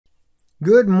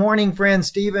Good morning, friends.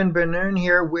 Stephen DeNoon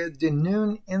here with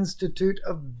DeNoon Institute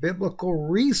of Biblical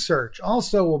Research.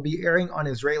 Also, will be airing on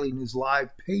Israeli News Live,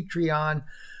 Patreon,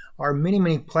 our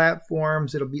many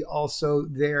platforms. It'll be also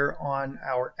there on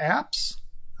our apps.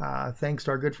 Thanks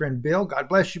to our good friend Bill. God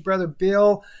bless you, brother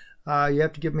Bill. You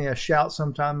have to give me a shout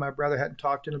sometime. My brother hadn't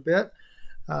talked in a bit.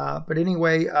 But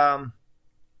anyway,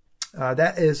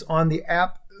 that is on the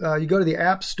app. You go to the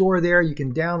App Store there. You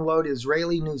can download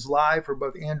Israeli News Live for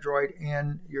both Android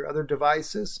and your other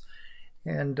devices.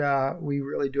 And we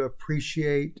really do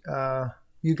appreciate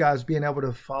you guys being able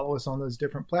to follow us on those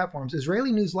different platforms.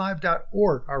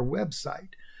 IsraeliNewsLive.org, our website.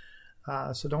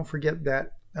 So don't forget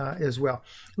that as well.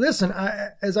 Listen,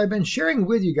 as I've been sharing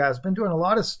with you guys, I've been doing a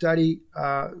lot of study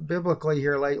biblically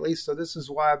here lately. So this is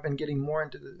why I've been getting more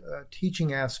into the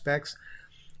teaching aspects,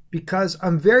 because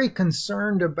I'm very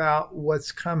concerned about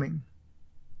what's coming.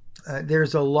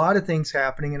 There's a lot of things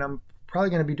happening, and I'm probably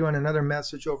going to be doing another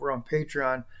message over on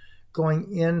Patreon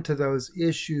going into those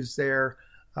issues there.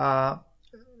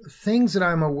 Things that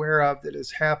I'm aware of that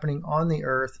is happening on the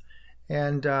earth,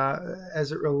 and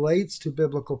as it relates to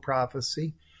biblical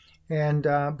prophecy. And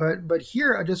but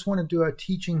here, I just want to do a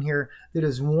teaching here that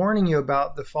is warning you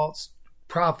about the false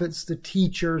prophets, the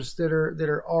teachers that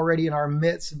are already in our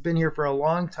midst, have been here for a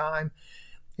long time.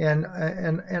 And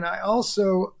I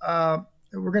also,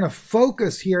 we're going to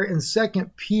focus here in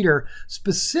 2 Peter.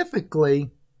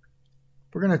 Specifically,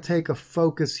 we're going to take a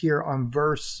focus here on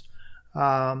verse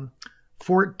 14,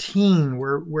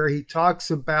 where he talks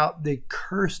about the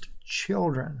cursed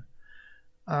children.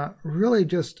 Really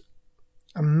just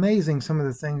amazing, some of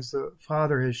the things the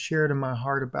Father has shared in my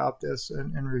heart about this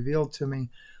and revealed to me,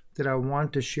 that I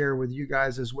want to share with you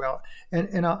guys as well.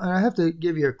 And I have to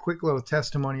give you a quick little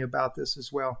testimony about this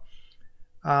as well.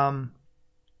 For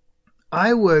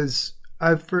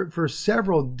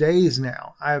several days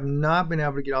now, I have not been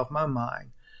able to get off my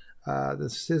mind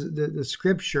the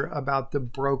scripture about the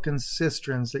broken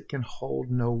cisterns that can hold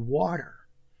no water.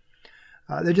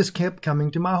 They just kept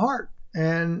coming to my heart.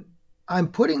 And I'm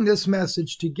putting this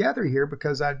message together here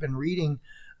because I've been reading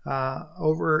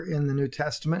over in the New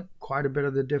Testament, quite a bit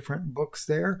of the different books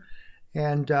there.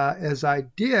 And as I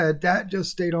did, that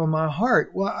just stayed on my heart.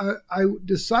 Well, I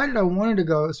decided I wanted to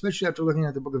go, especially after looking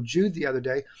at the book of Jude the other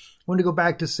day, I wanted to go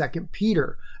back to 2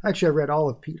 Peter. Actually, I read all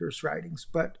of Peter's writings,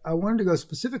 but I wanted to go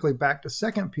specifically back to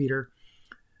 2 Peter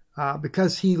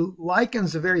because he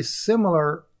likens a very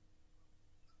similar,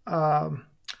 whether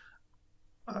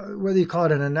you call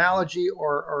it an analogy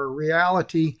or a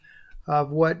reality,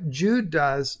 of what Jude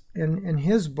does in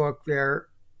his book there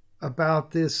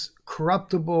about this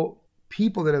corruptible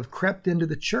people that have crept into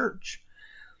the church.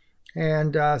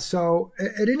 And so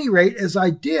at any rate, as I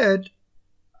did,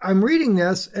 I'm reading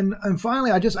this, and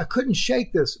finally I couldn't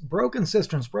shake this. Broken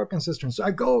cisterns, broken cisterns. So I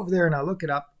go over there and I look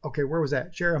it up. Okay, where was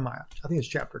that? Jeremiah. I think it's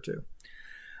chapter 2.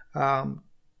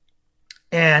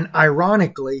 And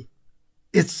ironically,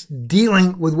 it's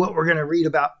dealing with what we're going to read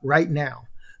about right now.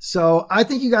 So I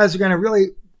think you guys are going to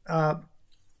really, I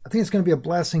think it's going to be a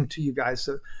blessing to you guys.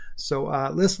 So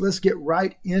let's get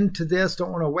right into this.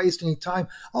 Don't want to waste any time.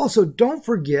 Also, don't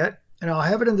forget, and I'll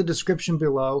have it in the description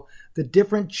below, the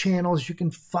different channels you can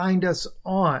find us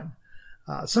on.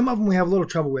 Some of them we have a little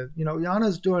trouble with. You know,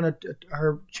 Yana's doing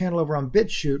her channel over on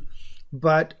BitChute,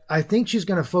 but I think she's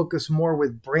going to focus more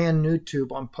with brand new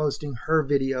tube on posting her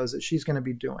videos that she's going to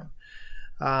be doing.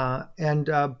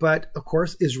 But of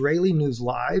course, Israeli News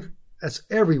Live, that's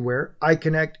everywhere,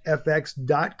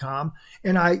 iConnectFX.com.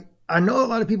 And I know a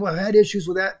lot of people have had issues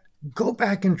with that. Go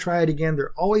back and try it again.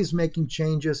 They're always making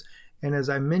changes. And as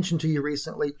I mentioned to you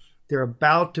recently, they're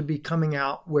about to be coming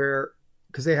out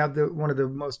because they have one of the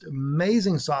most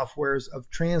amazing softwares of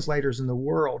translators in the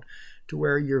world, to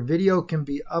where your video can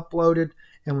be uploaded.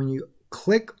 And when you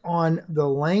click on the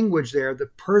language there, the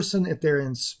person, if they're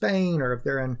in Spain or if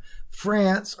they're in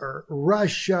France or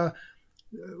Russia,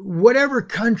 whatever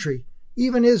country,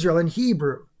 even Israel in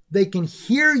Hebrew, they can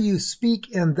hear you speak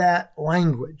in that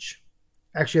language.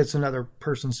 Actually, it's another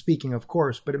person speaking, of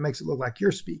course, but it makes it look like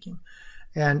you're speaking.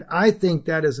 And I think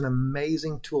that is an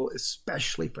amazing tool,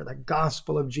 especially for the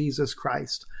gospel of Jesus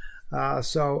Christ.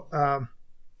 And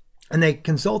they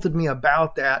consulted me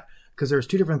about that, because there's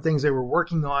two different things they were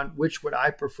working on. Which would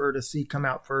I prefer to see come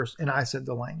out first? And I said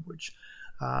the language.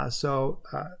 So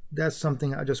that's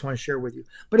something I just want to share with you.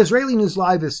 But Israeli News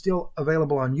Live is still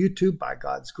available on YouTube. By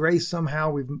God's grace,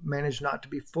 somehow we've managed not to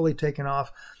be fully taken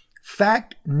off.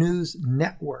 Fact News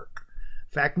Network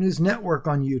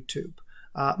on YouTube.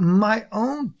 My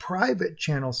own private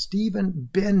channel, Stephen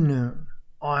DeNoon,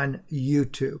 on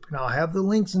YouTube. And I'll have the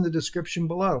links in the description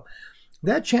below.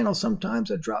 That channel,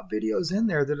 sometimes I drop videos in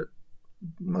there that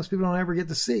most people don't ever get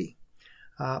to see.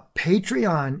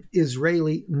 Patreon,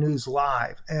 Israeli News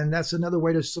Live, and that's another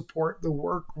way to support the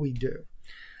work we do.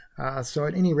 So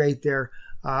at any rate there,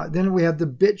 then we have the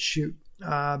BitChute,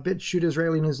 BitChute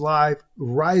Israeli News Live,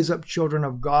 Rise Up Children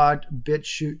of God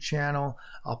BitChute channel.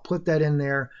 I'll put that in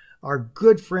there. Our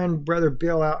good friend, Brother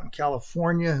Bill out in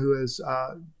California, who has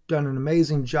done an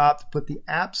amazing job to put the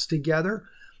apps together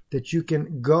that you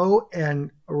can go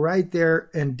and right there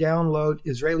and download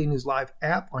Israeli News Live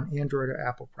app on Android or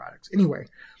Apple products. Anyway,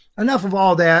 enough of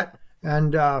all that.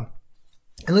 And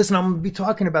listen, I'm going to be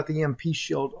talking about the EMP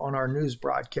shield on our news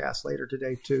broadcast later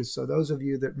today too. So those of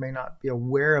you that may not be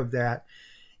aware of that,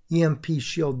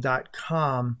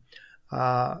 empshield.com,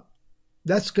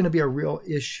 that's going to be a real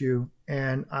issue.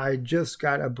 And I just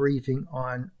got a briefing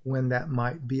on when that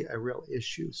might be a real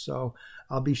issue. So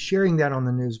I'll be sharing that on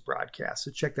the news broadcast.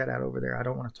 So check that out over there. I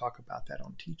don't want to talk about that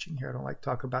on teaching here. I don't like to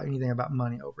talk about anything about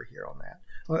money over here on that,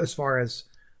 as far as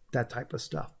that type of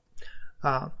stuff.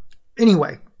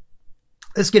 Anyway,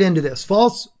 let's get into this.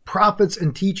 False prophets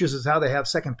and teachers is how they have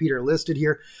 2 Peter listed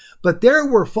here. But there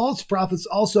were false prophets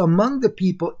also among the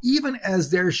people, even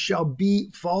as there shall be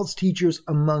false teachers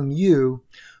among you,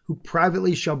 who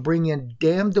privately shall bring in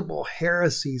damnable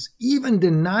heresies, even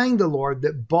denying the Lord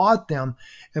that bought them,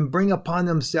 and bring upon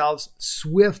themselves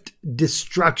swift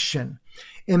destruction.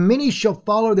 And many shall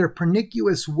follow their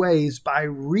pernicious ways, by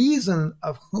reason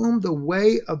of whom the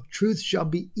way of truth shall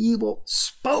be evil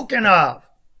spoken of.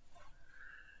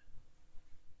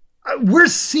 We're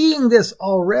seeing this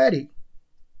already.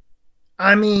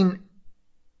 I mean,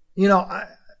 you know,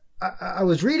 I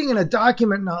was reading in a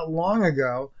document not long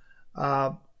ago,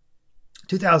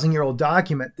 2,000-year-old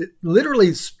document that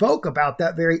literally spoke about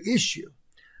that very issue,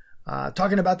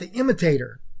 talking about the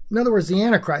imitator. In other words, the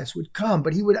Antichrist would come,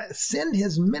 but he would send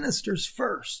his ministers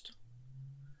first.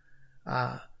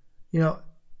 You know,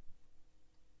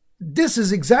 this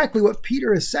is exactly what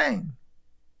Peter is saying.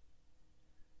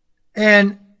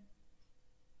 And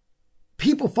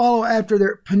people follow after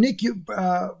their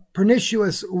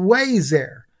pernicious ways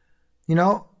there. You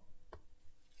know,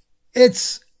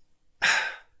 it's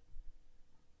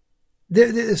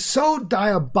so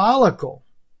diabolical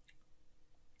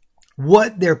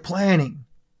what they're planning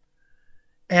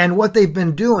and what they've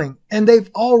been doing. And they've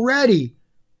already,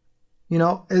 you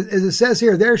know, as it says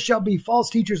here, there shall be false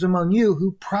teachers among you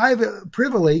who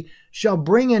privily shall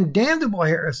bring in damnable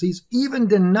heresies, even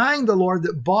denying the Lord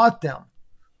that bought them.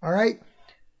 All right.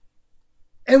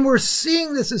 And we're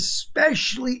seeing this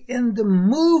especially in the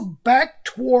move back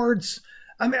towards,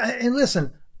 I mean, and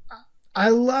listen, I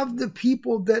love the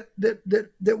people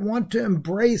that want to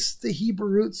embrace the Hebrew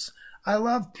roots. I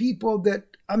love people that,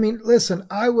 I mean, listen,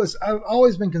 I've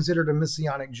always been considered a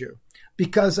Messianic Jew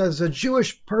because as a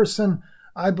Jewish person,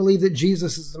 I believe that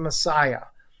Jesus is the Messiah.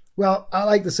 Well, I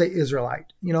like to say Israelite.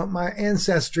 You know, my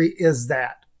ancestry is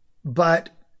that.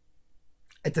 But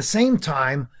at the same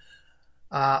time,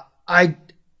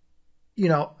 you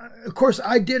know, of course,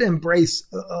 I did embrace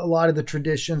a lot of the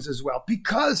traditions as well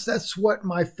because that's what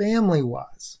my family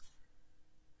was.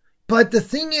 But the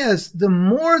thing is, the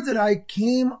more that I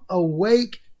came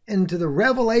awake into the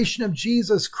revelation of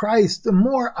Jesus Christ, the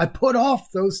more I put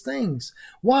off those things.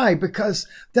 Why? Because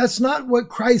that's not what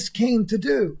Christ came to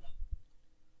do.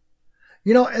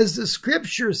 You know, as the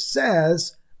scripture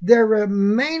says, there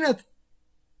remaineth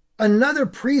another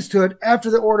priesthood after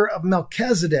the order of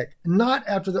Melchizedek, not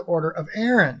after the order of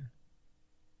Aaron.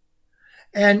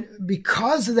 And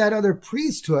because of that other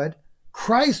priesthood,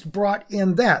 Christ brought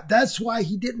in that. That's why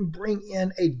he didn't bring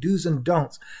in a do's and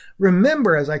don'ts.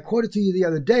 Remember, as I quoted to you the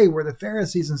other day, where the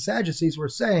Pharisees and Sadducees were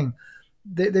saying,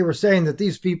 they were saying that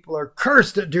these people are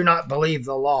cursed that do not believe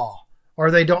the law,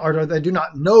 or they do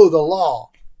not know the law.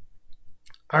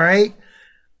 All right.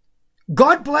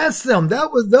 God bless them.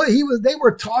 They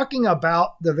were talking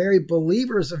about the very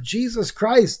believers of Jesus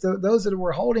Christ, those that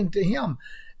were holding to him.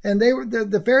 And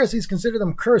the Pharisees considered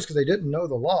them cursed because they didn't know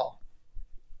the law.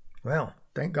 Well,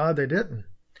 thank God they didn't.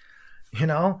 You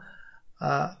know,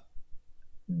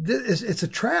 it's a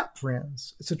trap,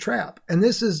 friends. It's a trap. And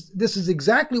this is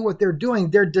exactly what they're doing.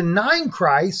 They're denying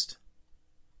Christ.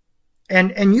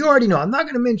 And you already know, I'm not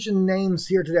going to mention names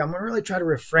here today. I'm going to really try to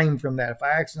refrain from that. If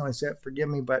I accidentally say it, forgive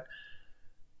me. But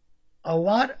a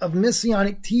lot of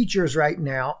Messianic teachers right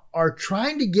now are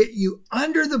trying to get you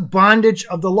under the bondage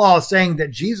of the law, saying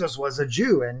that Jesus was a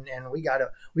Jew and we got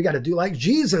to do like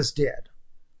Jesus did.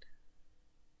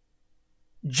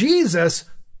 Jesus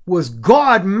was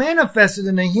God manifested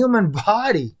in a human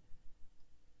body.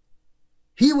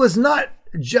 He was not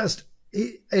just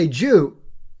a Jew,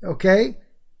 okay?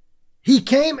 He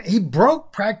came, he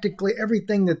broke practically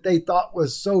everything that they thought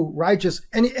was so righteous.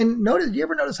 And notice, you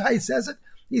ever notice how he says it?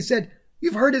 He said,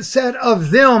 you've heard it said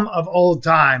of them of old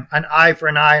time, an eye for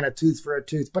an eye and a tooth for a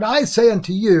tooth. But I say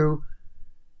unto you,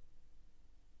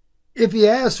 if he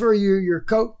asks for you your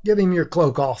coat, give him your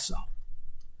cloak also.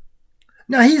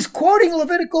 Now he's quoting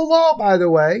Levitical law, by the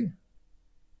way.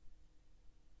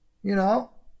 You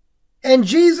know, and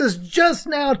Jesus just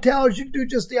now tells you to do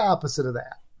just the opposite of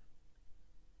that.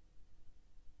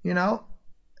 You know,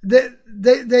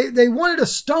 they wanted to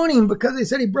stone him because they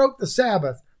said he broke the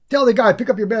Sabbath. Tell the guy, pick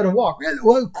up your bed and walk.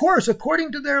 Well, of course,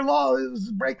 according to their law, it was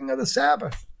the breaking of the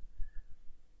Sabbath.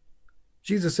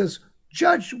 Jesus says,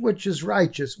 judge which is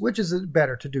righteous. Which is it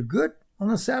better, to do good on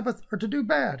the Sabbath or to do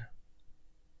bad?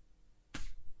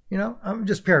 You know, I'm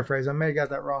just paraphrasing. I may have got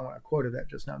that wrong when I quoted that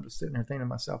just now. I'm just sitting there thinking to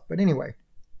myself. But anyway,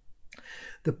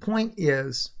 the point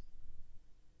is,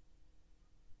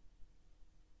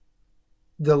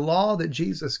 the law that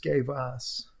Jesus gave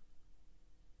us,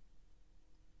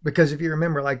 because if you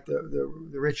remember, like the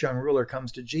rich young ruler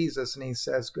comes to Jesus and he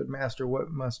says, good master, what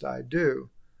must I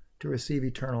do to receive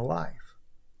eternal life?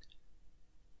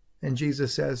 And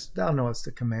Jesus says, thou knowest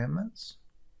the commandments.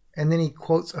 And then he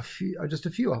quotes just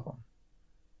a few of them.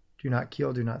 Do not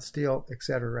kill, do not steal,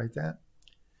 etc. Right? That.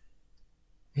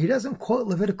 He doesn't quote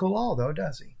Levitical law, though,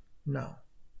 does he? No.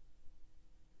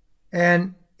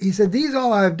 And he said, these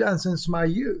all I have done since my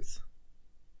youth.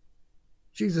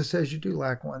 Jesus says, you do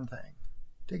lack one thing.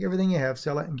 Take everything you have,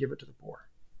 sell it, and give it to the poor.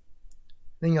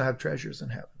 Then you'll have treasures in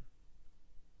heaven.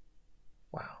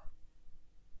 Wow.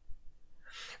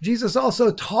 Jesus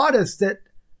also taught us that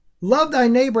love thy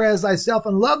neighbor as thyself,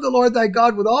 and love the Lord thy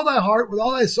God with all thy heart, with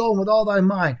all thy soul, and with all thy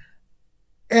mind.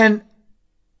 And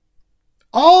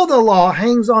all the law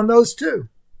hangs on those two.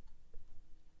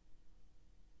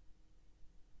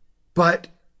 But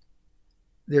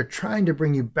they're trying to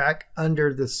bring you back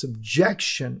under the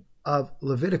subjection of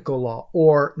Levitical law,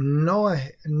 or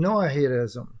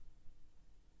Noahitism,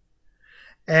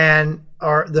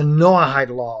 or the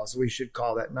Noahide laws, we should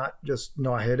call that, not just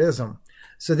Noahitism.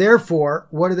 So therefore,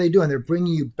 what are they doing? They're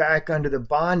bringing you back under the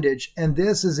bondage, and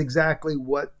this is exactly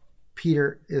what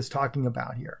Peter is talking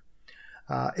about here.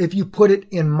 If you put it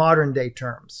in modern day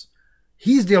terms,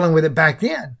 he's dealing with it back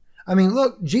then. I mean,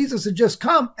 look, Jesus had just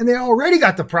come and they already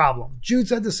got the problem. Jude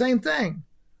said the same thing.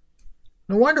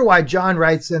 No wonder why John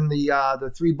writes in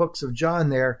the 3 books of John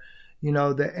there, you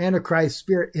know, the Antichrist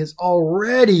spirit has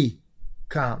already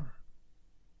come.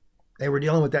 They were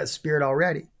dealing with that spirit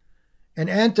already. And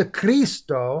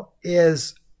Antichristo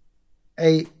is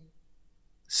a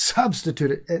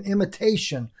substitute, an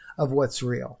imitation of what's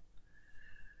real.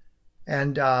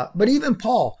 And but even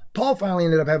Paul finally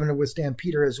ended up having to withstand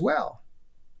Peter as well.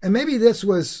 And maybe this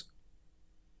was,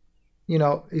 you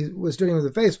know, he was doing with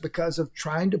the face because of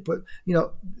trying to put, you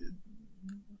know,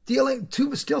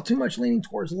 still too much leaning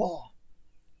towards law.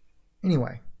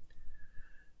 Anyway,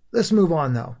 let's move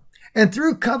on though. And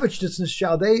through covetousness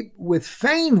shall they with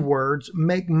feigned words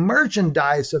make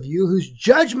merchandise of you, whose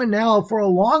judgment now for a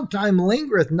long time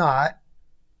lingereth not,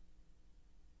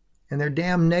 and their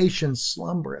damnation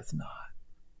slumbereth not.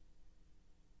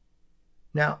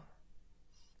 Now,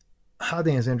 how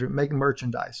they make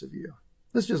merchandise of you.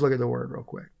 Let's just look at the word real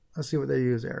quick. Let's see what they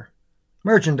use there.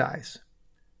 Merchandise.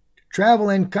 Travel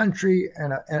in country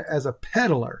and as a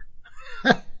peddler.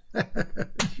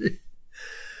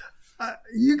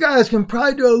 You guys can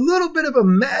probably do a little bit of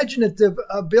imaginative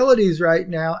abilities right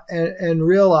now and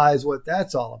realize what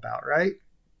that's all about, right?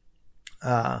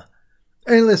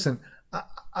 And listen,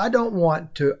 I don't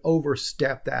want to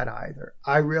overstep that either.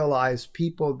 I realize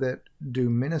people that do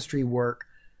ministry work,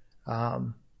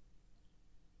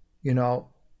 you know,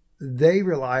 they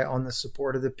rely on the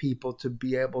support of the people to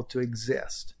be able to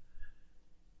exist.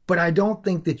 But I don't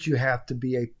think that you have to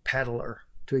be a peddler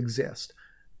to exist.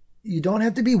 You don't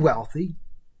have to be wealthy.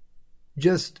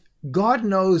 Just God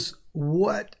knows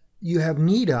what you have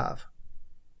need of.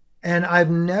 And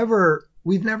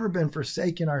we've never been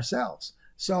forsaken ourselves.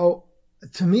 So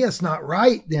to me, it's not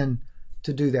right then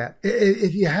to do that.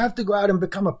 If you have to go out and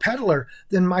become a peddler,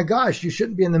 then my gosh, you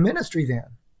shouldn't be in the ministry then.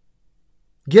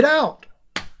 Get out,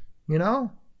 you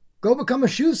know, go become a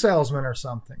shoe salesman or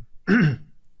something.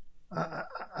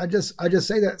 I just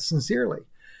say that sincerely,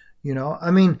 you know. I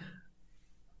mean,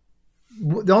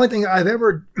 the only thing I've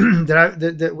ever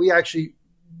that we actually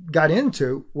got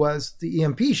into was the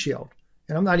EMP shield,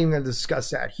 and I'm not even going to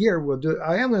discuss that here.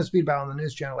 I am going to speak about it on the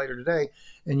news channel later today.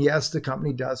 And yes, the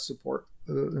company does support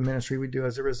the ministry we do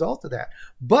as a result of that,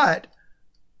 but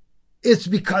it's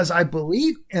because I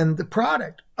believe in the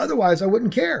product. Otherwise, I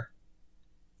wouldn't care.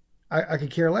 I could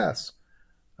care less.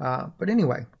 But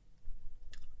anyway,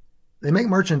 they make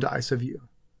merchandise of you,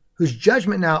 whose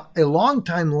judgment now a long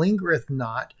time lingereth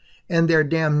not, and their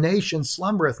damnation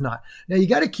slumbereth not. Now you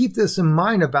got to keep this in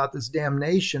mind about this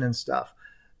damnation and stuff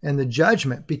and the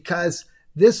judgment, because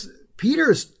this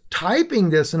Peter is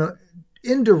typing this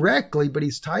indirectly, but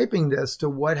he's typing this to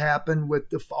what happened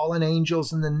with the fallen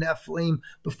angels and the Nephilim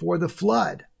before the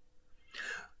flood.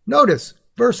 Notice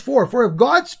verse 4, for if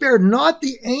God spared not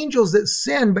the angels that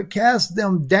sinned, but cast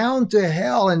them down to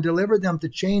hell and delivered them to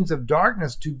chains of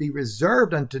darkness to be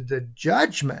reserved unto the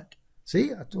judgment.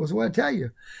 See, that's what I tell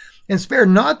you. And spared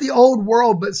not the old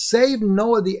world, but saved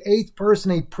Noah, the eighth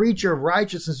person, a preacher of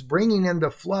righteousness, bringing in the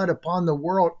flood upon the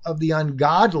world of the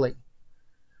ungodly,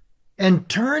 and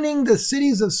turning the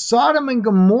cities of Sodom and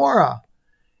Gomorrah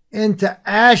into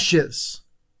ashes,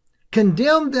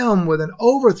 condemned them with an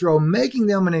overthrow, making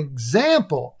them an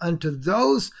example unto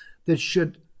those that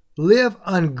should live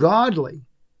ungodly,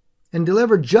 and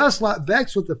delivered just Lot,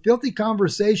 vexed with the filthy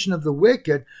conversation of the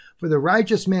wicked, for the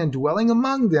righteous man dwelling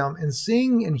among them, and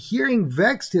seeing and hearing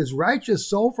vexed his righteous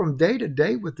soul from day to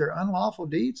day with their unlawful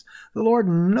deeds. The Lord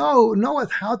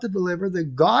knoweth how to deliver the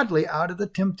godly out of the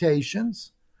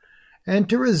temptations, and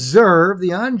to reserve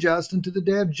the unjust unto the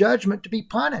day of judgment to be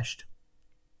punished.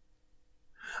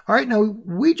 All right, now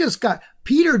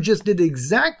Peter just did the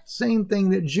exact same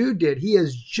thing that Jude did. He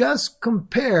has just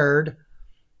compared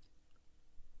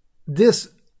this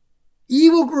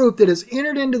evil group that has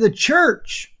entered into the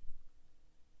church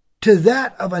to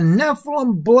that of a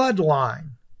Nephilim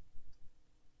bloodline.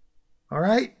 All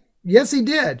right? Yes, he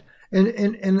did.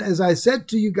 And as I said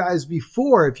to you guys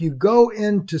before, if you go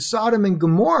into Sodom and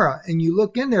Gomorrah and you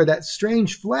look in there, that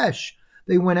strange flesh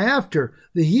they went after,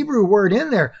 the Hebrew word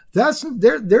in there,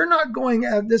 they're not going,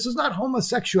 this is not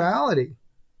homosexuality.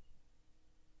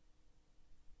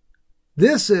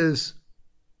 This is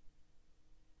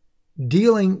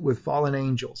dealing with fallen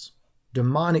angels,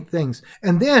 demonic things.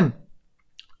 And then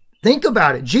think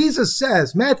about it. Jesus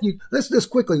says, Matthew, let's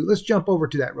jump over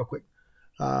to that real quick.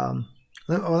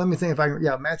 Let me think if I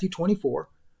can, Matthew 24.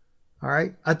 All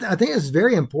right. I think it's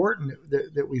very important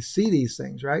that we see these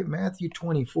things, right? Matthew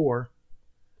 24.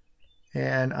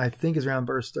 And I think it's around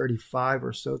verse 35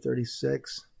 or so,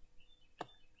 36,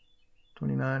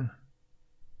 29.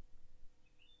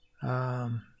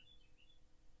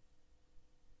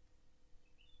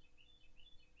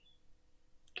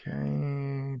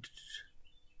 Okay.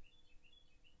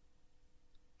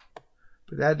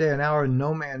 But that day and hour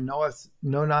no man knoweth,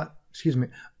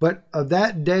 but of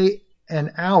that day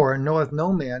and hour knoweth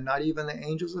no man, not even the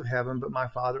angels of heaven, but my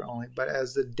Father only. But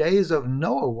as the days of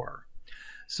Noah were,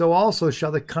 so also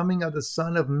shall the coming of the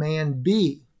Son of Man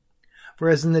be. For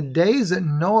as in the days that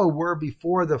Noah were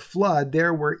before the flood,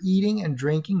 there were eating and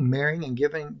drinking, marrying and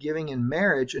giving in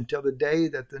marriage until the day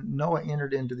that Noah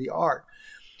entered into the ark,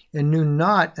 and knew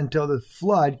not until the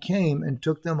flood came and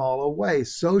took them all away.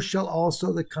 So shall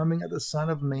also the coming of the Son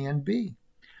of Man be.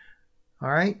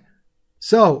 All right?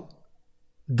 So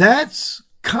that's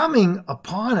coming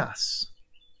upon us.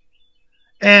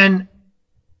 And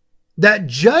that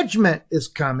judgment is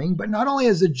coming, but not only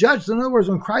as a judge, in other words,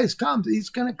 when Christ comes, he's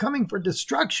coming for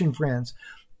destruction, friends.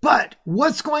 But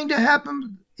what's going to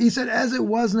happen? He said, as it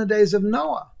was in the days of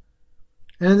Noah.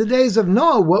 And in the days of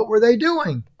Noah, what were they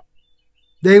doing?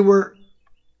 They were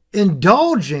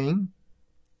indulging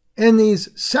in these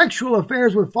sexual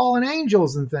affairs with fallen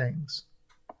angels and things.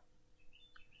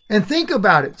 And think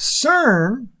about it.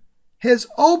 CERN has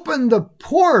opened the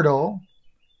portal.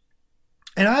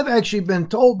 And I've actually been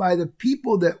told by the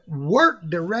people that work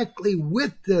directly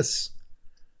with this,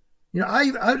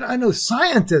 I know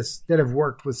scientists that have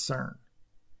worked with CERN,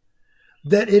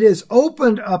 that it has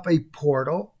opened up a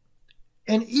portal,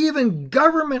 and even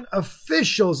government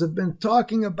officials have been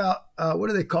talking about, what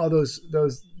do they call those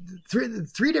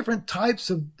three different types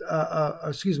of,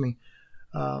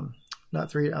 not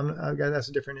three, that's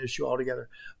a different issue altogether,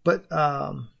 but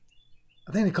I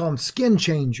think they call them skin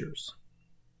changers.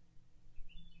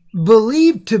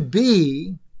 Believed to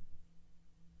be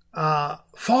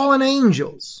fallen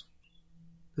angels,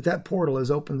 that portal has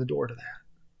opened the door to that.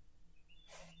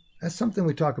 That's something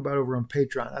we talk about over on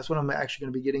Patreon. That's what I'm actually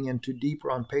going to be getting into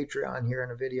deeper on Patreon here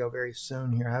in a video very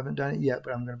soon here. I haven't done it yet,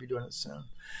 but I'm going to be doing it soon.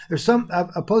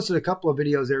 I've posted a couple of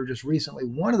videos there just recently.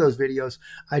 One of those videos,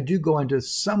 I do go into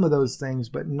some of those things,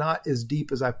 but not as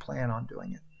deep as I plan on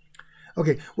doing it.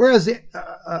 Okay, whereas,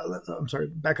 I'm sorry,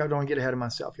 back up, I don't want to get ahead of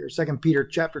myself here. 2 Peter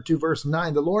chapter 2, verse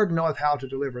 9, the Lord knoweth how to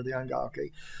deliver the ungodly.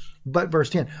 Okay, but verse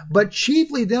 10, but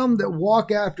chiefly them that walk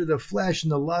after the flesh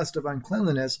and the lust of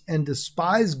uncleanness, and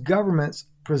despise governments,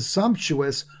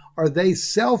 presumptuous, are they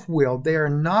self-willed. They are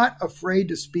not afraid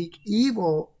to speak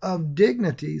evil of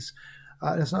dignities.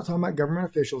 It's not talking about government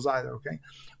officials either, okay?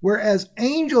 Whereas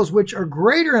angels, which are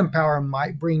greater in power and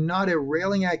might, bring not a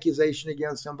railing accusation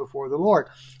against them before the Lord.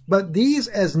 But these,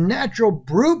 as natural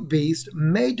brute beasts,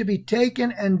 made to be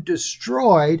taken and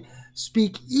destroyed,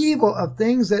 speak evil of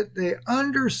things that they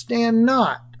understand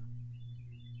not.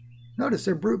 Notice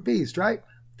they're brute beasts, right?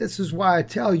 This is why I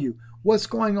tell you, what's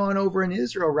going on over in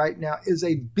Israel right now is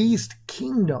a beast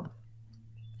kingdom.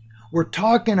 We're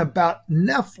talking about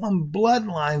Nephilim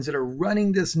bloodlines that are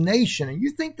running this nation. And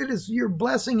you think that you're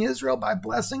blessing Israel by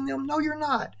blessing them? No, you're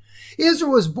not.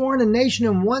 Israel was born a nation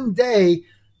in one day,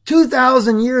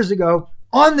 2,000 years ago,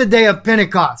 on the day of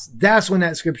Pentecost. That's when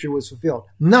that scripture was fulfilled.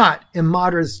 Not in the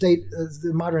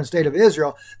modern state of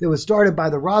Israel that was started by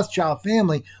the Rothschild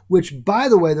family, which, by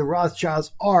the way, the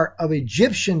Rothschilds are of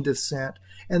Egyptian descent,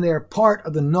 and they are part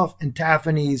of the Nuph and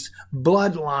Taphanes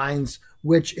bloodlines,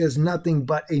 which is nothing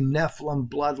but a Nephilim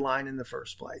bloodline in the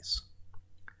first place.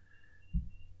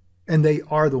 And they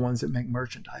are the ones that make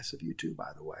merchandise of you too,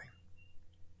 by the way.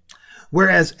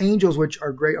 Whereas angels, which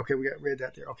are great, okay, we read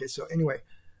that there. Okay, so anyway,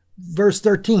 verse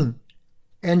 13,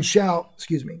 and shall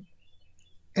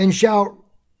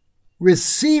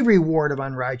receive reward of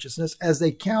unrighteousness, as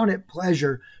they count it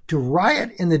pleasure to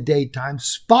riot in the daytime.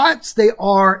 Spots they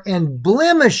are and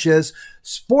blemishes,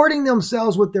 sporting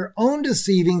themselves with their own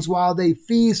deceivings while they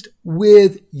feast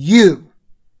with you.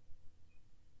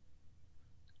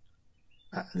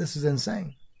 This is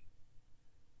insane.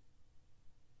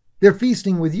 They're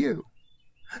feasting with you.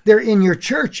 They're in your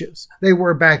churches. They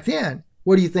were back then.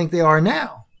 What do you think they are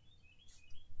now?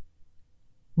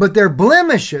 But their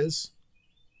blemishes,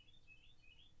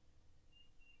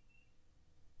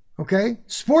 okay,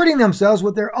 sporting themselves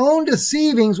with their own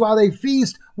deceivings while they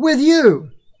feast with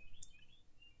you.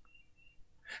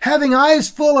 Having eyes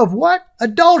full of what?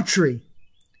 Adultery.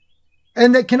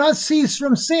 And that cannot cease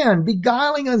from sin,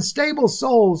 beguiling unstable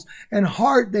souls, and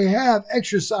heart they have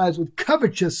exercised with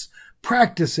covetous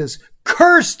practices.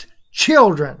 Cursed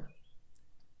children.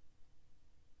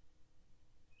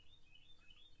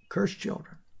 Cursed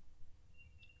children.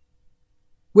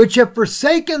 Which have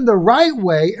forsaken the right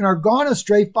way and are gone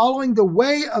astray, following the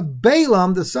way of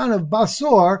Balaam, the son of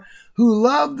Basor, who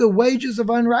loved the wages of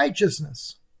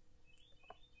unrighteousness.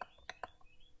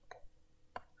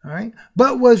 All right.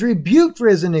 But was rebuked for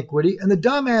his iniquity, and the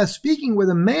dumb ass, speaking with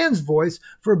a man's voice,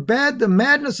 forbade the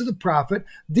madness of the prophet.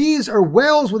 These are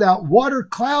wells without water,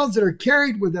 clouds that are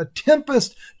carried with a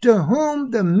tempest, to whom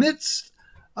the midst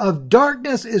of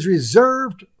darkness is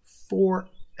reserved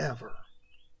forever.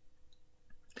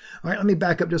 All right, let me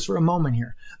back up just for a moment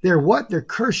here. They're what? They're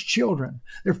cursed children.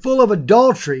 They're full of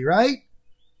adultery, right?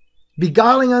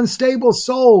 Beguiling unstable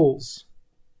souls.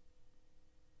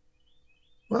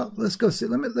 Well, let's go see.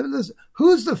 Let me listen.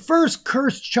 Who's the first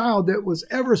cursed child that was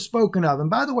ever spoken of? And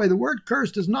by the way, the word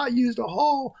cursed is not used a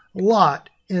whole lot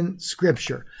in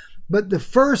Scripture. But the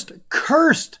first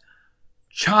cursed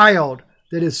child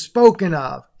that is spoken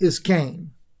of is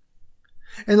Cain.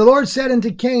 And the Lord said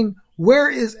unto Cain, where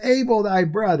is Abel thy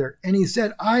brother? And he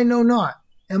said, I know not.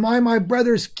 Am I my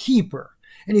brother's keeper?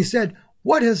 And he said,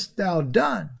 what hast thou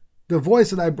done? The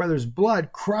voice of thy brother's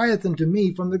blood crieth unto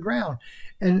me from the ground.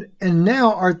 And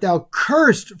now art thou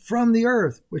cursed from the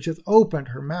earth, which hath opened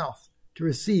her mouth to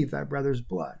receive thy brother's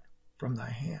blood from thy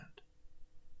hand.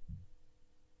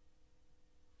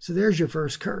 So there's your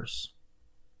first curse.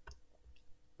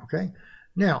 Okay?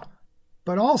 Now,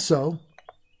 but also,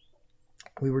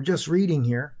 we were just reading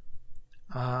here.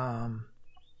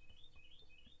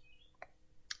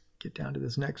 Get down to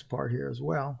this next part here as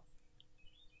well.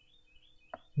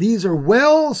 These are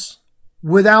wells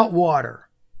without water,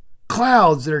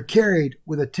 clouds that are carried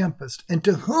with a tempest, and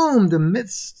to whom the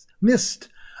mist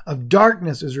of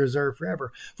darkness is reserved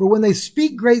forever. For when they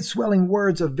speak great swelling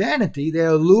words of vanity, they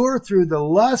allure through the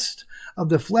lust of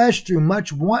the flesh, through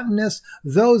much wantonness,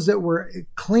 those that were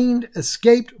cleaned,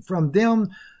 escaped from them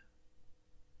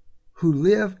who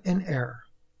live in error.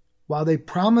 While they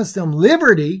promise them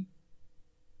liberty,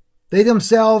 they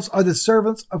themselves are the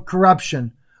servants of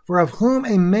corruption. For of whom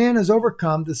a man is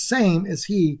overcome, the same is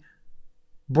he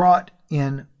brought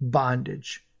in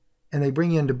bondage. And they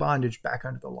bring you into bondage back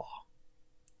under the law.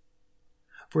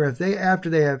 For if they, after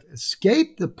they have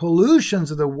escaped the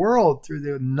pollutions of the world through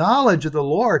the knowledge of the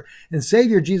Lord and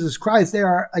Savior Jesus Christ, they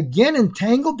are again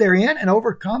entangled therein and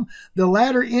overcome, the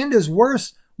latter end is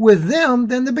worse with them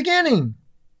than the beginning.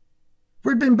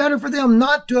 For it had been better for them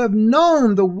not to have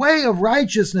known the way of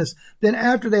righteousness than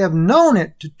after they have known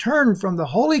it to turn from the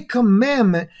holy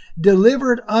commandment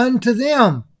delivered unto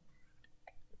them.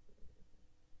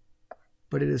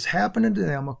 But it has happened unto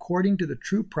them according to the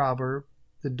true proverb,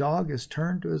 the dog is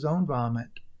turned to his own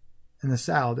vomit, and the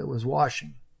sow that was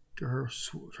washing to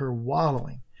her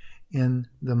wallowing in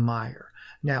the mire.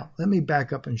 Now, let me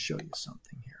back up and show you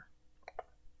something here.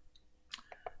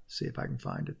 See if I can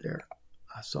find it there.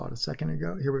 I saw it a second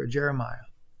ago. Here we go, Jeremiah.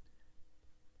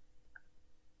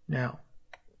 Now,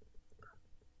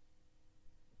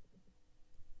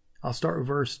 I'll start with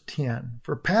verse 10.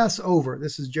 For pass over,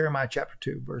 this is Jeremiah chapter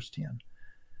 2, verse 10.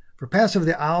 For pass over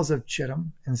the isles of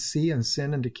Chittim, and see and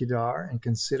send unto Kedar, and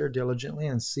consider diligently,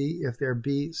 and see if there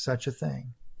be such a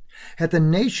thing. Hath the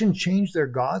nation changed their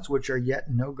gods, which are yet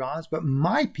no gods? But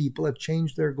my people have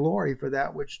changed their glory for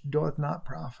that which doeth not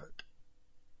profit.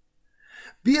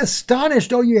 Be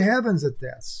astonished, O ye heavens, at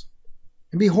this,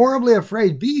 and be horribly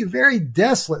afraid. Be ye very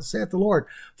desolate, saith the Lord.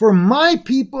 For my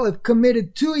people have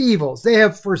committed two evils. They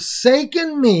have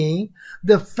forsaken me,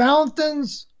 the fountain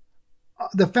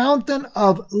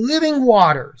of living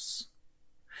waters,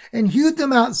 and hewed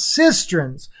them out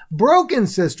cisterns, broken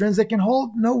cisterns that can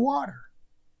hold no water.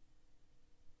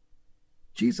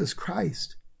 Jesus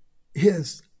Christ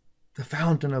is the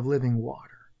fountain of living water.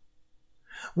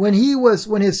 When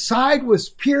his side was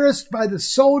pierced by the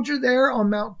soldier there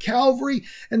on Mount Calvary,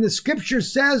 and the scripture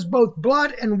says both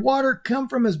blood and water come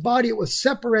from his body, it was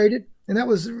separated, and that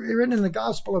was written in the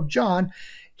Gospel of John.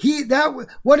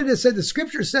 What did it say? The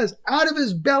scripture says, out of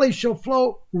his belly shall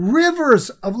flow rivers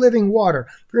of living water.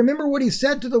 Remember what he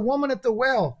said to the woman at the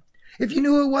well. If you knew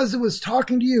who it was that was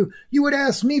talking to you, you would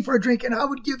ask me for a drink, and I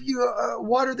would give you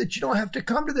water that you don't have to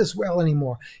come to this well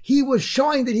anymore. He was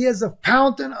showing that he is a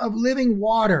fountain of living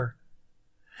water.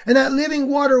 And that living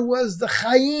water was the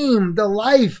Chaim, the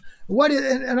life.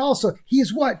 And also,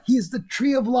 he's what? He's the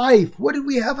tree of life. What did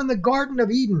we have in the Garden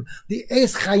of Eden? The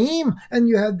Eitz Chaim, and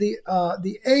you have the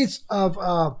Eitz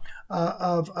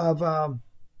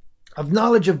of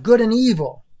knowledge of good and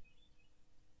evil.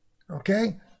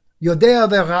 Okay? Yodea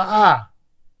ve'ra'ah,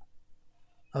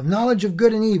 of knowledge of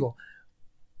good and evil.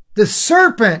 The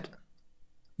serpent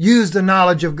used the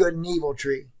knowledge of good and evil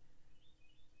tree.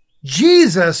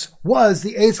 Jesus was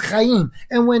the Eitz Chaim.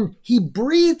 And when he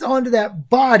breathed onto that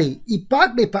body,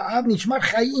 ipat be'pa'av nishmat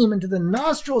Chaim, into the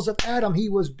nostrils of Adam, he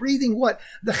was breathing what?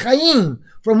 The Chaim.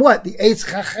 From what? The Eitz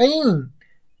Chaim.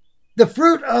 The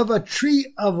fruit of a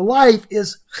tree of life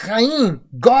is Chaim,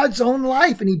 God's own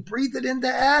life, and he breathed it into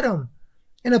Adam.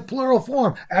 In a plural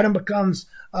form, Adam becomes,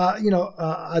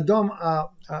 Adam,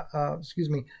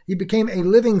 he became a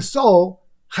living soul,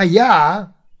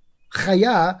 Chaya,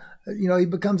 he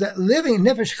becomes that living,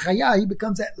 Nefesh Chaya, he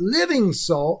becomes that living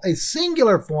soul, a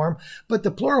singular form, but the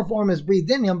plural form is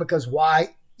breathed in him because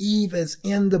why? Eve is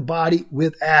in the body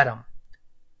with Adam.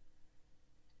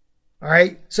 All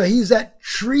right, so he's that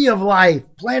tree of life,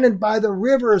 planted by the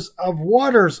rivers of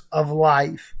waters of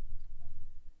life.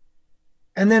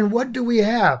 And then what do we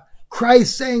have?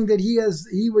 Christ saying that he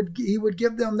would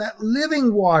give them that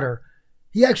living water.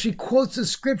 He actually quotes the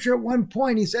scripture at one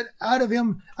point. He said, out of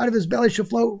his belly shall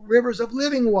flow rivers of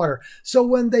living water. So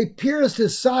when they pierced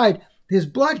his side, his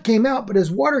blood came out, but his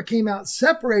water came out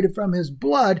separated from his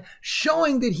blood,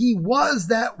 showing that he was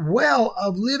that well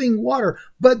of living water.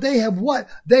 But they have what?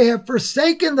 They have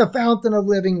forsaken the fountain of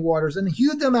living waters and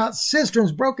hewed them out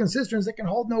cisterns, broken cisterns that can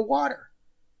hold no water.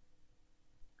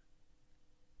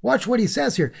 Watch what he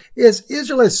says here. Is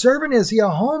Israel a servant? Is he a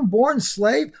home-born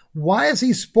slave? Why is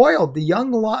he spoiled? The young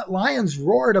lions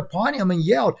roared upon him and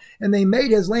yelled, and they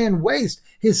made his land waste.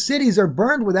 His cities are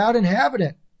burned without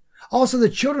inhabitant. Also the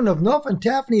children of Noph and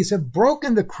Taphanes have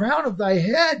broken the crown of thy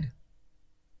head.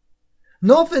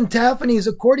 Noph and Taphanes,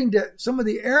 according to some of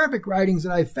the Arabic writings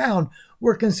that I found,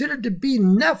 were considered to be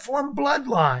Nephilim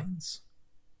bloodlines.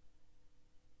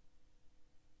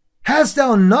 Hast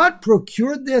thou not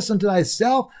procured this unto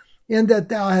thyself, in that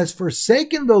thou hast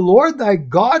forsaken the Lord thy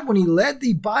God when he led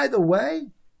thee by the way?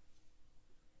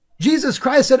 Jesus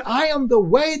Christ said, I am the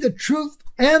way, the truth,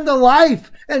 and the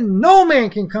life, and no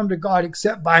man can come to God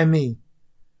except by me.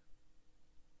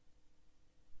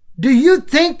 Do you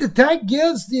think that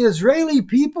gives the Israeli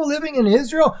people living in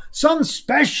Israel some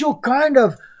special kind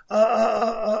of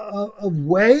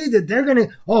way that they're going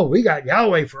to, we got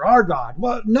Yahweh for our God?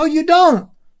 Well, no, you don't.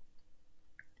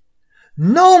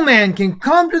 No man can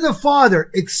come to the Father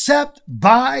except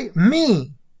by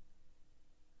me.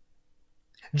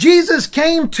 Jesus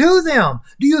came to them.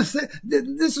 Do you think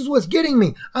this is what's getting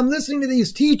me? I'm listening to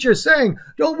these teachers saying,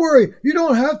 "Don't worry, you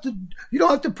don't have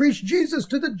to preach Jesus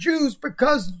to the Jews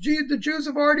because the Jews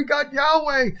have already got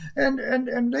Yahweh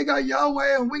and they got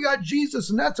Yahweh and we got Jesus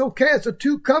and that's okay. It's a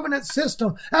two covenant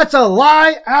system." That's a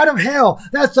lie out of hell.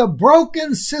 That's a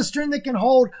broken cistern that can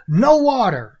hold no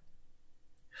water.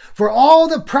 For all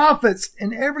the prophets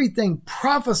and everything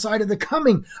prophesied of the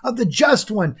coming of the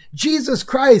just one, Jesus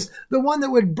Christ, the one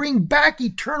that would bring back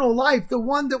eternal life, the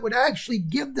one that would actually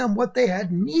give them what they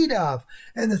had need of.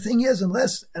 And the thing is,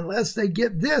 unless they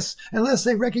get this, unless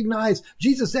they recognize,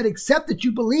 Jesus said, except that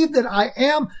you believe that I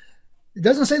am, it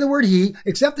doesn't say the word he,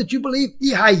 except that you believe,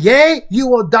 yea, you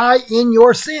will die in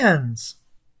your sins.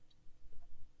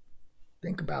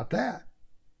 Think about that.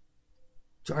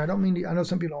 Sorry, I don't mean to, I know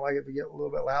some people don't like it to get a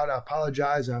little bit loud. I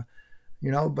apologize,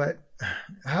 but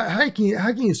how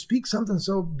can you speak something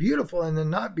so beautiful and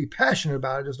then not be passionate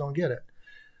about it? I just don't get it.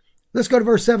 Let's go to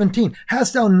verse 17.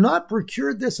 Hast thou not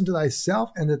procured this unto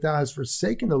thyself, and that thou hast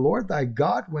forsaken the Lord thy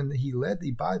God when he led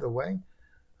thee by the way?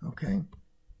 Okay.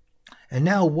 And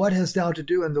now what hast thou to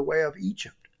do in the way of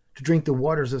Egypt, to drink the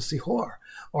waters of Sihor?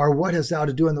 Or what hast thou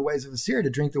to do in the ways of Assyria,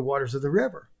 to drink the waters of the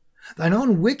river? Thine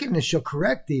own wickedness shall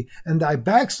correct thee, and thy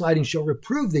backsliding shall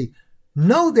reprove thee.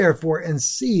 Know therefore and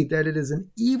see that it is an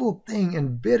evil thing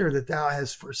and bitter that thou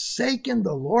hast forsaken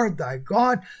the Lord thy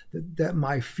God, that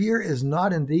my fear is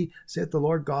not in thee, saith the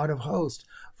Lord God of hosts.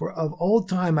 For of old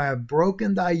time I have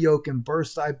broken thy yoke and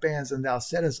burst thy bands, and thou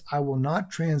saidst, I will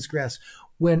not transgress.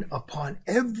 When upon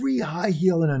every high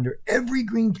hill and under every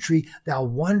green tree thou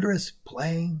wanderest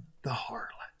playing the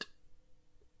harlot.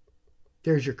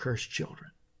 There's your cursed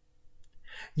children.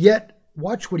 Yet,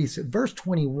 watch what he said. Verse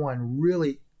 21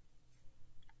 really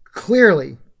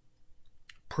clearly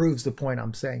proves the point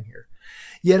I'm saying here.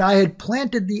 Yet I had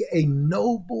planted thee a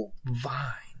noble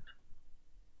vine,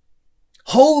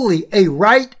 holy, a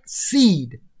right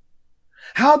seed.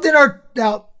 How then art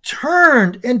thou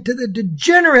turned into the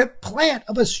degenerate plant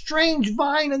of a strange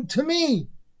vine unto me?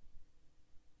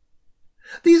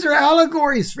 These are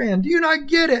allegories, friend. Do you not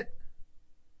get it?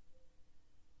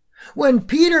 When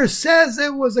Peter says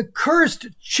it was accursed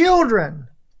children,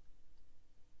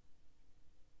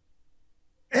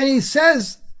 and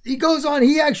he goes on,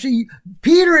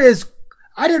 Peter is,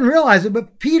 I didn't realize it,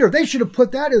 but Peter, they should have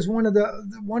put that as one of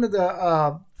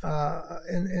the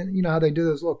and you know how they do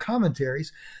those little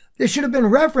commentaries. There should have been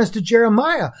reference to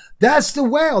Jeremiah. That's the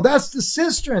well. That's the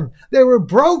cistern. They were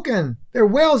broken. They're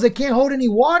wells. They can't hold any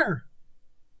water.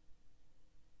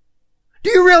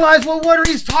 Do you realize what water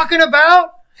he's talking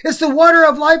about? It's the water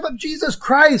of life of Jesus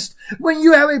Christ. When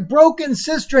you have a broken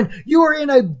cistern, you are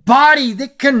in a body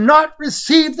that cannot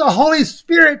receive the Holy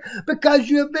Spirit because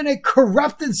you have been a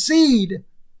corrupted seed.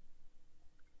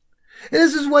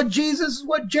 This is what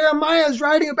Jeremiah is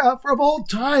writing about. For of old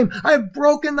time, I have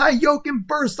broken thy yoke and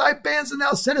burst thy bands, and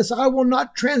thou saidst, I will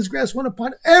not transgress, when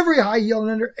upon every high hill and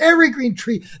under every green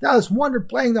tree thou hast wandered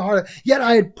playing the harlot. Yet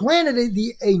I had planted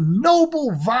thee a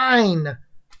noble vine.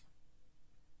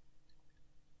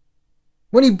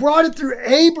 When he brought it through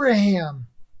Abraham,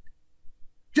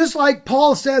 just like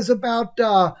Paul says about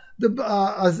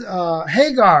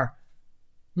Hagar,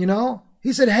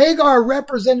 he said Hagar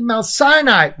represented Mount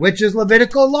Sinai, which is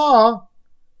Levitical law,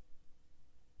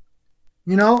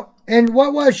 and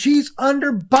what was? She's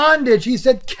under bondage. He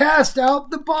said, cast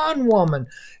out the bondwoman,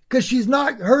 because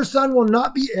her son will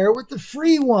not be heir with the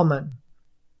free woman.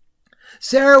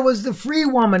 Sarah was the free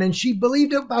woman, and she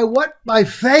believed it by what? By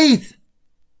faith.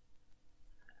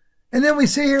 And then we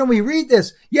say here and we read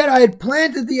this, yet I had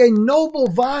planted thee a noble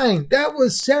vine. That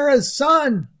was Sarah's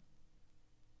son.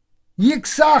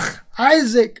 Yitzchak,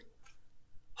 Isaac,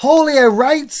 holy, a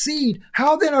right seed.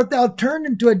 How then art thou turned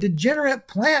into a degenerate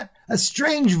plant, a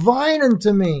strange vine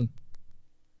unto me?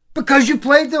 Because you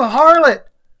played the harlot.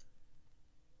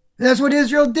 And that's what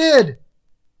Israel did.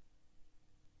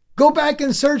 Go back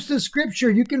and search the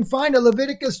scripture. You can find it,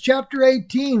 Leviticus chapter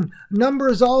 18,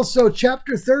 Numbers also,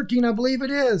 chapter 13, I believe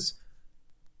it is.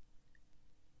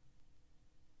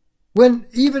 When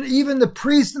even the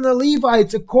priests and the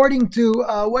Levites, according to,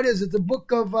 the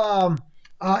book of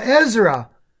Ezra,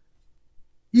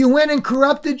 you went and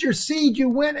corrupted your seed. You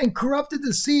went and corrupted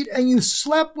the seed, and you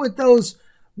slept with those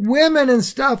women and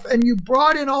stuff, and you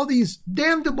brought in all these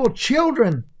damnable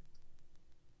children.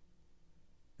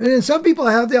 And then some people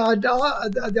have the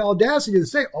audacity to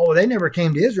say, oh, they never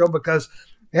came to Israel because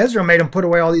Ezra made them put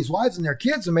away all these wives and their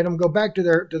kids and made them go back to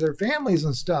their families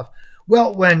and stuff.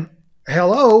 Well, when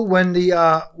the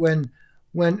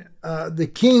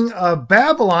king of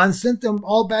Babylon sent them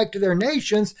all back to their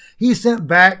nations, he sent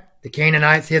back the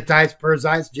Canaanites, Hittites,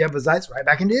 Perizzites, Jebusites right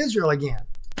back into Israel again.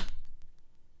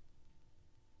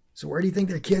 So where do you think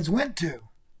their kids went to?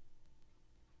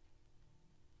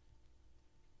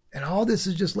 And all this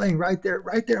is just laying right there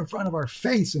in front of our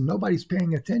face, and nobody's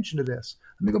paying attention to this.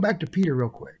 Let me go back to Peter real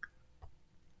quick.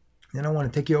 Then I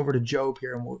want to take you over to Job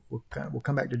here, and we'll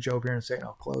come back to Job here in a second.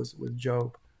 I'll close with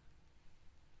Job.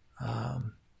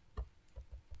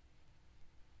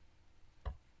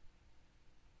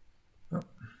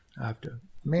 I have to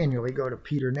manually go to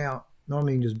Peter now.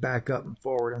 Normally you can just back up and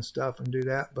forward and stuff and do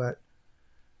that, but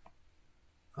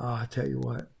I tell you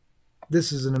what,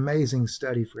 this is an amazing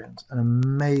study, friends, an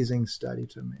amazing study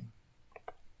to me.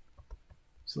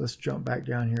 So let's jump back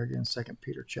down here again, 2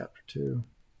 Peter chapter 2.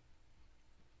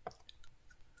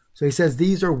 So he says,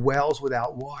 these are wells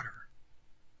without water,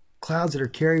 clouds that are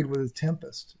carried with a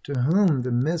tempest, to whom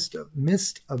the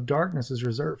mist of darkness is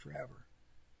reserved forever.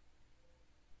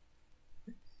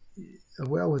 A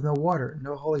well with no water,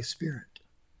 no Holy Spirit.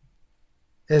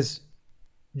 As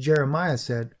Jeremiah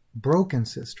said, broken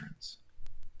cisterns.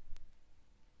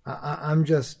 I'm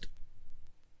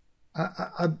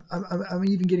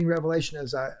even getting revelation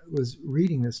as I was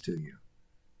reading this to you.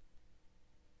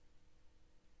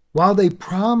 While they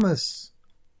promise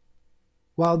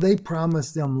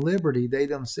them liberty, they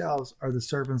themselves are the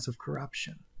servants of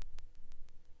corruption.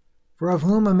 For of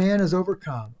whom a man is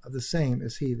overcome, of the same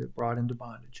is he that brought into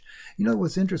bondage. You know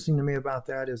what's interesting to me about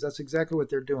that is that's exactly what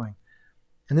they're doing.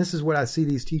 And this is what I see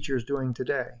these teachers doing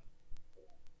today.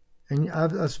 And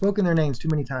I've spoken their names too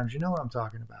many times. You know what I'm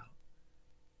talking about.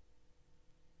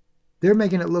 They're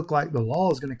making it look like the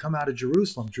law is going to come out of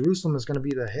Jerusalem. Jerusalem is going to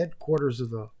be the headquarters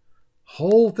of the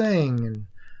whole thing.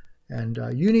 And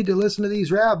you need to listen to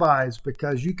these rabbis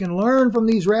because you can learn from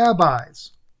these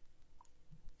rabbis.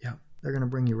 Yeah, they're going to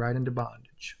bring you right into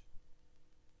bondage.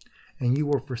 And you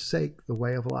will forsake the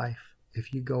way of life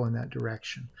if you go in that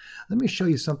direction. Let me show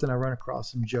you something I run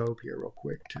across in Job here real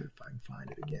quick, too, if I can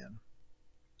find it again.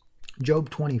 Job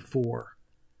 24.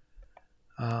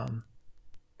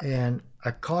 And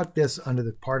I caught this under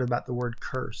the part about the word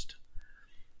cursed.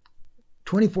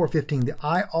 24:15, the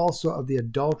eye also of the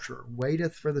adulterer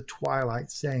waiteth for the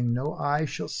twilight, saying, no eye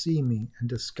shall see me, and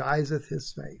disguiseth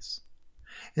his face.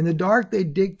 In the dark they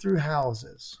dig through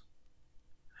houses,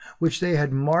 which they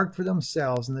had marked for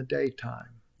themselves in the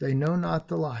daytime. They know not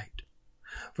the light.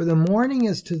 For the morning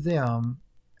is to them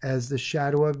as the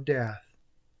shadow of death.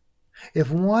 If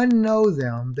one know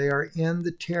them, they are in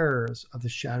the terrors of the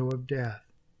shadow of death.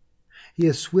 He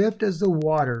is swift as the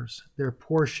waters, their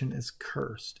portion is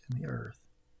cursed in the earth.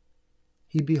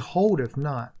 He beholdeth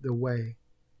not the way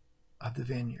of the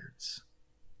vineyards.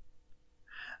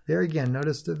 There again,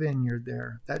 notice the vineyard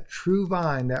there. That true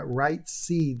vine, that right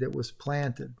seed that was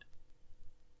planted,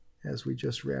 as we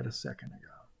just read a second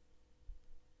ago.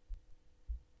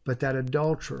 But that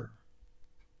adulterer,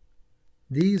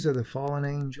 these are the fallen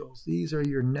angels. These are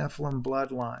your Nephilim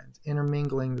bloodlines,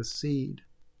 intermingling the seed.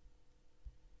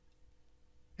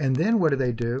 And then what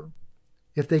do?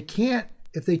 If they can't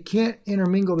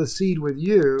intermingle the seed with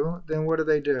you, then what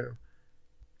do?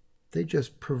 They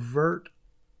just pervert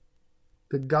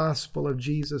the gospel of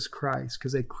Jesus Christ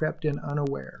because they crept in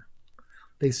unaware.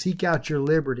 They seek out your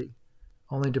liberty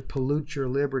only to pollute your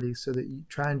liberty so that you're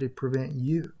trying to prevent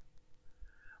you.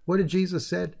 What did Jesus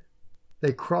said?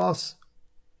 They cross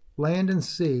land and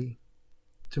sea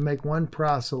to make one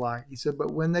proselyte. He said,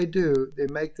 but when they do, they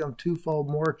make them twofold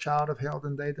more a child of hell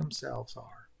than they themselves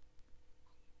are.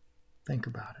 Think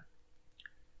about it.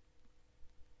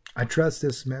 I trust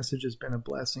this message has been a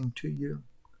blessing to you.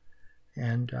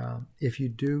 And if you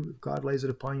do, if God lays it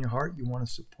upon your heart, you want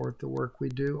to support the work we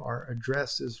do, our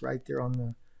address is right there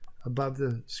on above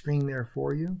the screen there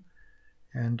for you.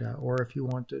 And or if you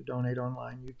want to donate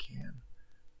online, you can.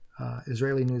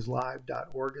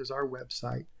 IsraeliNewsLive.org is our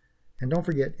website. And don't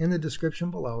forget, in the description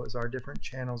below is our different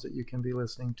channels that you can be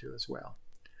listening to as well.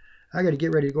 I got to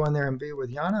get ready to go in there and be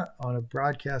with Yana on a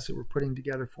broadcast that we're putting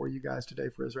together for you guys today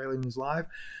for Israeli News Live.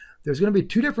 There's going to be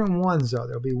two different ones, though.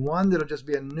 There'll be one that'll just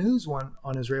be a news one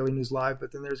on Israeli News Live,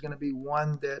 but then there's going to be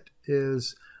one that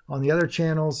is on the other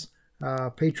channels,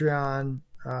 Patreon,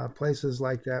 places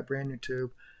like that, brand new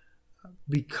tube,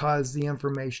 because the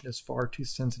information is far too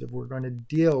sensitive. We're going to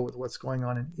deal with what's going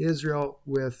on in Israel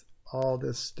with all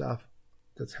this stuff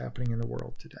that's happening in the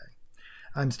world today.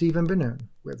 I'm Stephen DeNoon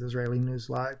with Israeli News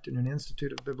Live, DeNoon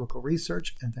Institute of Biblical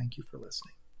Research, and thank you for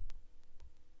listening.